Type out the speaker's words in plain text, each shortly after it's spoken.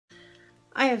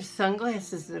I have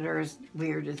sunglasses that are as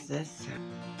weird as this.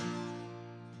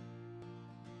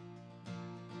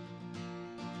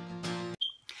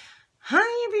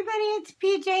 Hi everybody, it's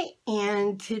PJ,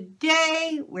 and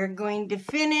today we're going to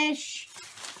finish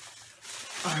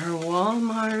our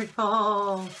Walmart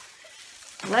haul.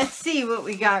 Let's see what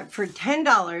we got for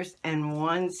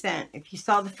 $10.01. If you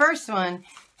saw the first one,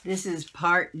 this is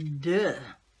part 2.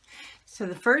 So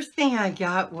the first thing I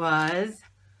got was,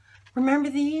 remember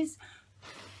these?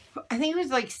 I think it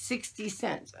was like 60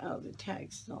 cents. Oh, the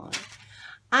tag's still on it.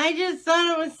 I just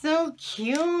thought it was so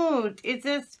cute. It's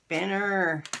a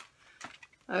spinner.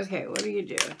 Okay, what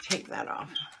do? Take that off.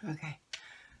 Okay,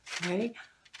 ready?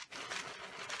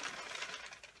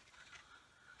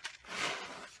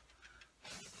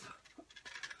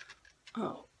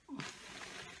 Oh.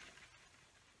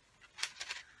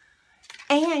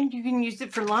 And you can use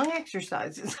it for long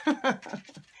exercises. Do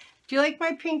you like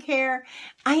my pink hair?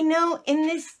 I know in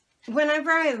this, whenever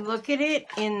I look at it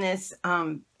in this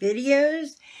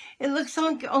videos, it looks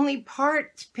like only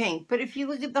parts pink. But if you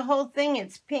look at the whole thing,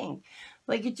 it's pink.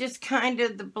 Like it just kind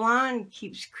of, the blonde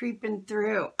keeps creeping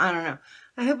through. I don't know.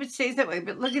 I hope it stays that way.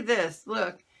 But look at this.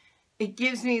 Look. It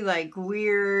gives me like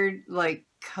weird, like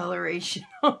coloration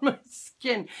on my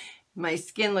skin. My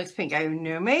skin looks pink. I have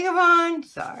no makeup on.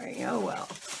 Sorry. Oh well.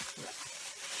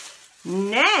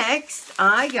 Next,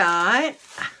 I got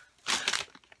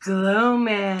glow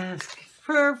mask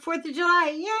for 4th of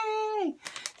July. Yay!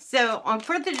 So on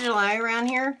 4th of July around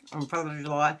here, on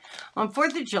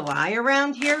 4th of July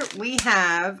around here, we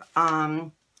have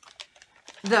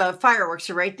the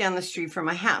fireworks are right down the street from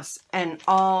my house, and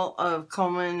all of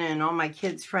Coleman and all my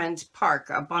kids' friends park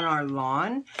up on our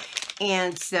lawn.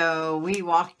 And so we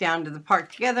walk down to the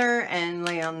park together and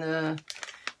lay on the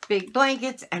big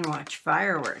blankets and watch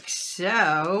fireworks.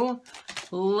 So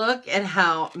look at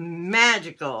how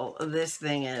magical this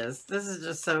thing is. This is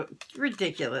just so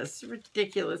ridiculous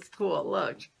cool.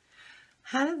 Look,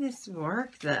 how did this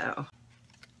work though?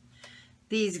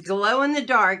 These glow in the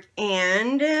dark,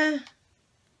 and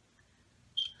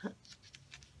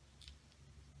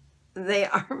they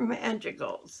are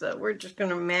magical. So we're just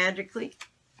gonna magically,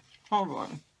 hold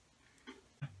on,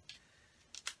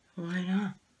 why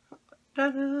not?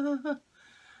 Ta-da.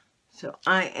 So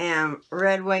I am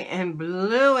red, white, and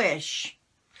bluish.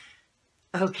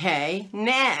 Okay,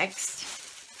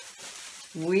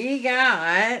 next we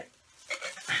got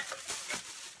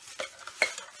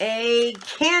a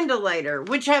candle lighter,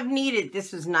 which I've needed.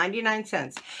 This was 99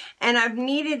 cents. And I've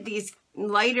needed these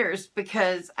lighters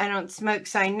because I don't smoke,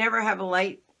 so I never have a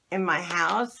light in my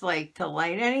house, like to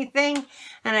light anything,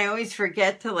 and I always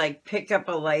forget to like pick up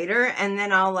a lighter, and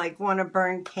then I'll like want to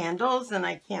burn candles and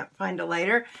I can't find a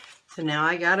lighter. So now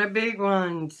I got a big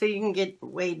one, so you can get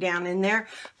way down in there.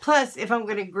 Plus, if I'm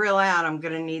going to grill out, I'm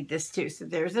going to need this too. So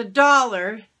there's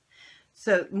 $1.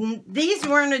 So these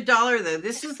weren't $1 though.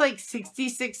 This was like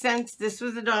 66 cents. This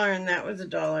was $1 and that was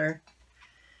 $1.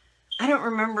 I don't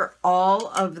remember all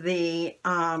of the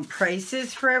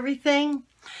prices for everything.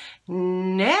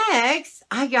 Next,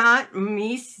 I got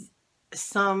me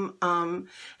some, and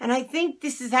I think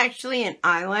this is actually an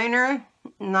eyeliner,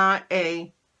 not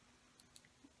a,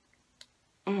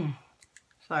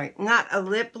 not a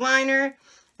lip liner.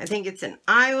 I think it's an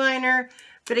eyeliner,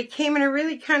 but it came in a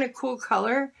really kind of cool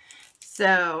color.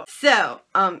 So,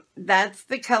 that's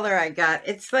the color I got.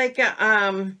 It's like a,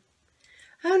 oh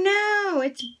no,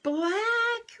 it's black.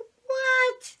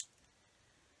 What?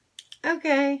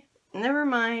 Okay. Never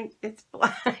mind, it's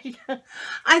black.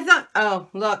 I thought, oh,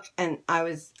 look, and I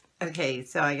was, okay,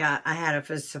 so I had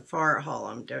a Sephora haul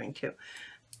I'm doing too.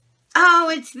 Oh,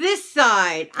 it's this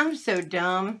side. I'm so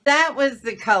dumb. That was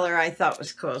the color I thought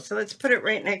was cool. So let's put it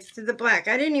right next to the black.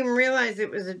 I didn't even realize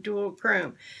it was a dual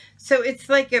chrome. So it's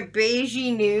like a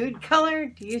beigey nude color.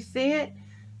 Do you see it?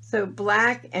 So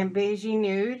black and beigey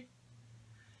nude.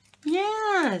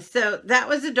 Yeah, so that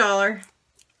was $1.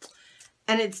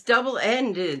 And it's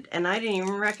double-ended, and I didn't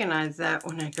even recognize that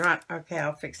when I got, okay,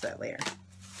 I'll fix that later.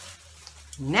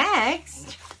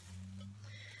 Next,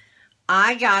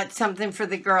 I got something for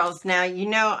the girls. Now, you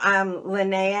know,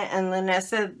 Linnea and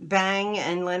Linessa Bang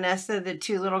and Linessa, the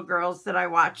two little girls that I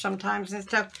watch sometimes and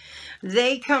stuff,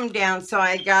 they come down. So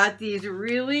I got these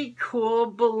really cool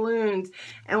balloons.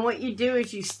 And what you do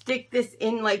is you stick this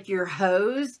in like your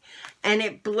hose, and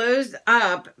it blows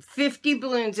up 50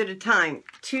 balloons at a time.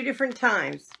 2 different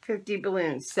times, 50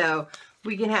 balloons. So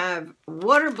we can have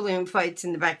water balloon fights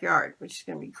in the backyard, which is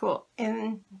going to be cool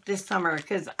in this summer,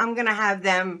 because I'm going to have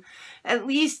them, at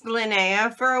least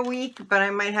Linnea, for a week, but I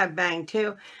might have Bang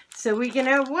too. So we can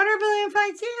have water balloon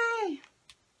fights. Yay!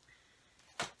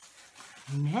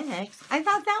 Next, I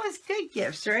thought that was good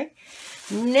gifts, right?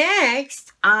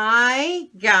 Next, I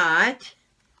got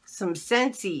some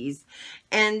Scentsies.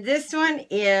 And this one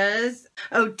is,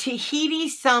 oh, Tahiti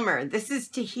Summer. This is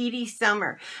Tahiti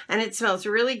Summer. And it smells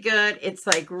really good. It's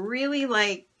like really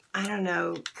like, I don't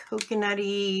know,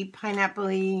 coconutty,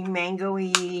 pineapple-y,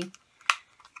 mango-y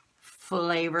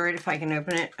flavored, if I can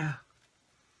open it.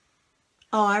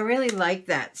 Oh, I really like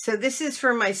that. So this is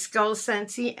for my Skull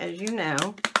Scentsy, as you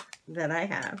know, that I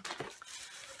have.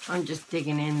 I'm just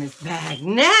digging in this bag.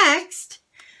 Next,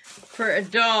 for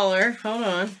 $1, hold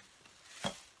on,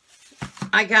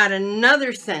 I got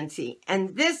another Scentsy,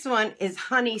 and this one is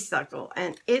Honeysuckle,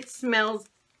 and it smells,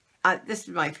 this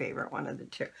is my favorite one of the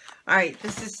two. All right,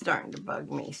 this is starting to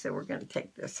bug me, so we're going to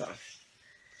take this off.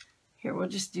 Here, we'll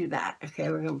just do that. Okay,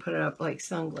 we're going to put it up like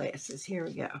sunglasses. Here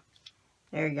we go.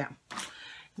 There you go.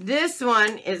 This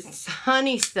one is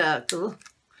Honeysuckle.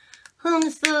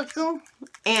 Honeysuckle.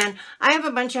 And I have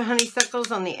a bunch of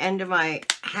honeysuckles on the end of my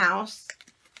house.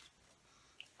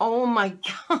 Oh my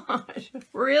gosh.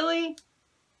 Really?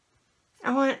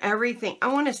 I want everything.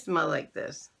 I want to smell like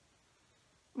this.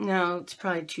 No, it's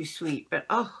probably too sweet. But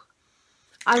oh,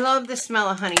 I love the smell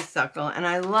of honeysuckle. And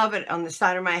I love it on the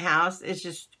side of my house. It's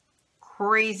just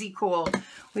crazy cool.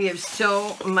 We have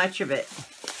so much of it.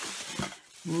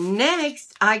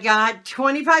 Next, I got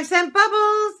 25-cent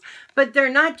bubbles, but they're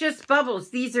not just bubbles.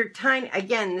 These are tiny,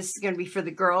 again, this is going to be for the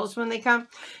girls when they come.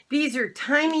 These are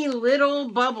tiny little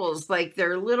bubbles, like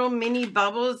they're little mini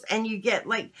bubbles, and you get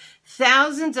like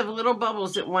thousands of little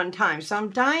bubbles at one time. So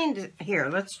I'm dying to, here,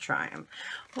 let's try them.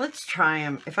 Let's try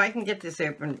them. If I can get this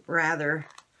open rather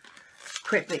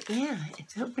quickly. Yeah,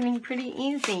 it's opening pretty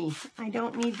easy. I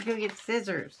don't need to go get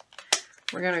scissors.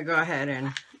 We're going to go ahead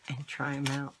and try them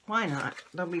out. Why not?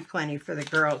 There'll be plenty for the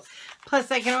girls.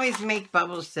 Plus, I can always make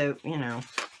bubble soap, you know.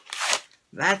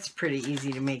 That's pretty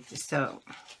easy to make the soap.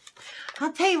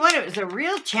 I'll tell you what, it was a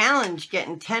real challenge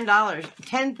getting $10,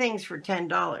 10 things for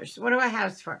 $10. What do I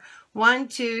have for? 1,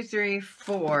 2, 3,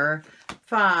 4,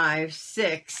 5,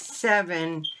 6,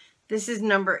 7. This is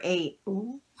number 8.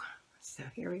 Ooh. So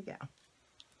here we go.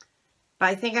 But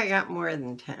I think I got more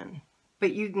than 10.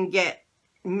 But you can get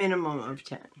minimum of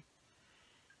 10.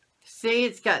 See,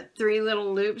 it's got 3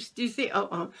 little loops. Do you see?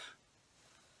 Oh.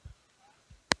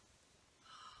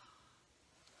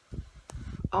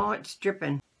 Oh, it's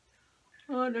dripping.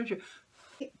 Oh, don't you?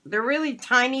 They're really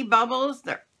tiny bubbles.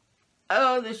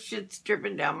 Oh, this shit's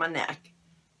dripping down my neck.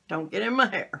 Don't get in my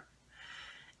hair.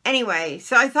 Anyway,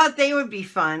 so I thought they would be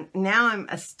fun. Now I'm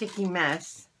a sticky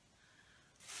mess.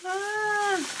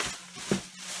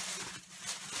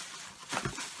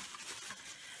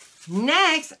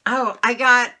 Next, oh, I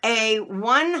got a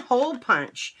 1-hole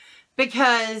punch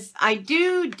because I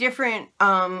do different,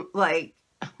 like,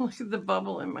 look at the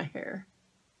bubble in my hair.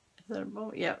 Is that a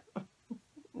bubble? Yep.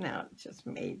 No, it just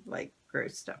made like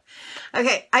gross stuff.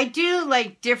 Okay, I do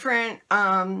like different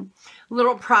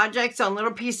little projects on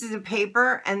little pieces of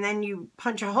paper, and then you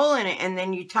punch a hole in it, and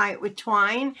then you tie it with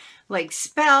twine, like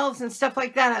spells and stuff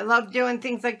like that. I love doing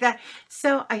things like that.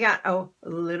 So I got a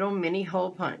little mini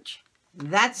hole punch.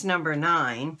 That's number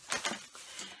 9.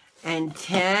 And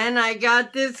 10, I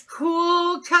got this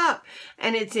cool cup,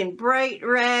 and it's in bright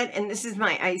red, and this is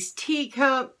my iced tea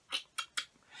cup.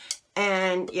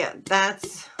 And yeah,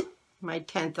 that's my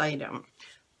 10th item.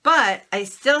 But I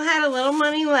still had a little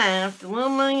money left,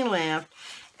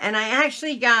 and I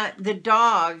actually got the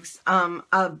dogs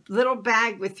a little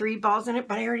bag with 3 balls in it,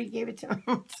 but I already gave it to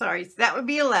them. Sorry, so that would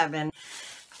be 11.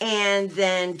 And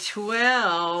then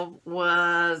 12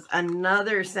 was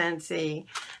another Scentsy.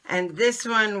 And this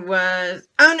one was,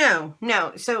 oh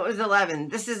no, so it was 11.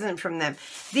 This isn't from them.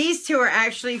 These 2 are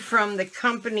actually from the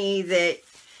company that,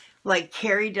 like,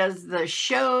 Carrie does the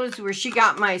shows where she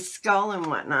got my skull and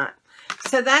whatnot.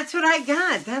 So that's what I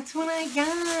got. That's what I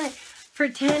got for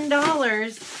 $10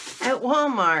 at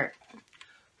Walmart.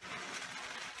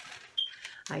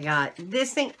 I got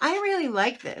this thing. I really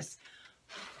like this.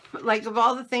 Like, of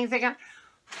all the things I got,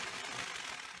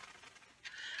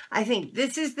 I think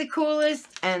this is the coolest,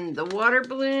 and the water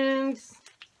balloons,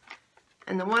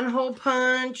 and the 1-hole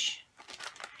punch,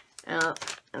 and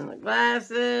the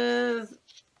glasses,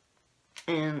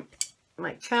 and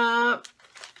my cup.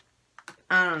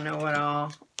 I don't know what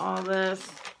all this,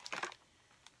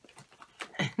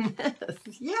 and this.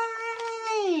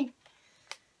 Yay!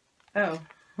 Oh,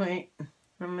 wait,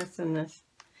 I'm missing this,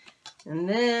 and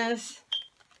this.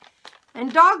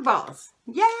 And dog balls.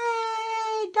 Yay!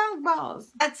 Dog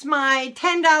balls. That's my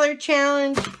 $10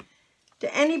 challenge.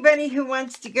 To anybody who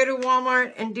wants to go to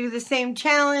Walmart and do the same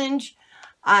challenge,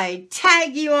 I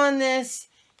tag you on this.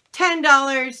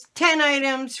 $10, 10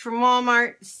 items from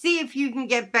Walmart. See if you can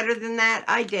get better than that.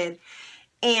 I did.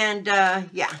 And,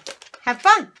 yeah, have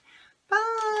fun.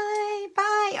 Bye.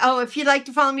 Bye. Oh, if you'd like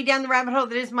to follow me down the rabbit hole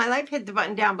that is my life, hit the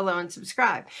button down below and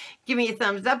subscribe. Give me a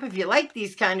thumbs up if you like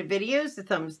these kind of videos. A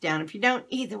thumbs down if you don't.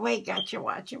 Either way, got you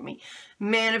watching me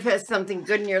manifest something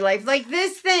good in your life. Like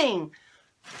this thing.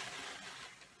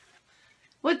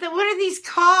 What are these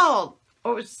called?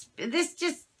 Or this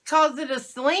just calls it a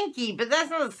slinky, but that's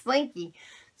not a slinky.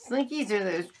 Slinkies are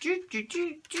those.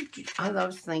 I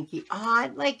love slinky. Oh,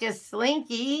 I'd like a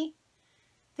slinky.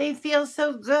 They feel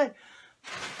so good.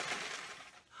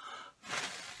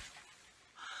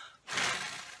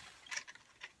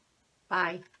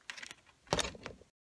 Bye.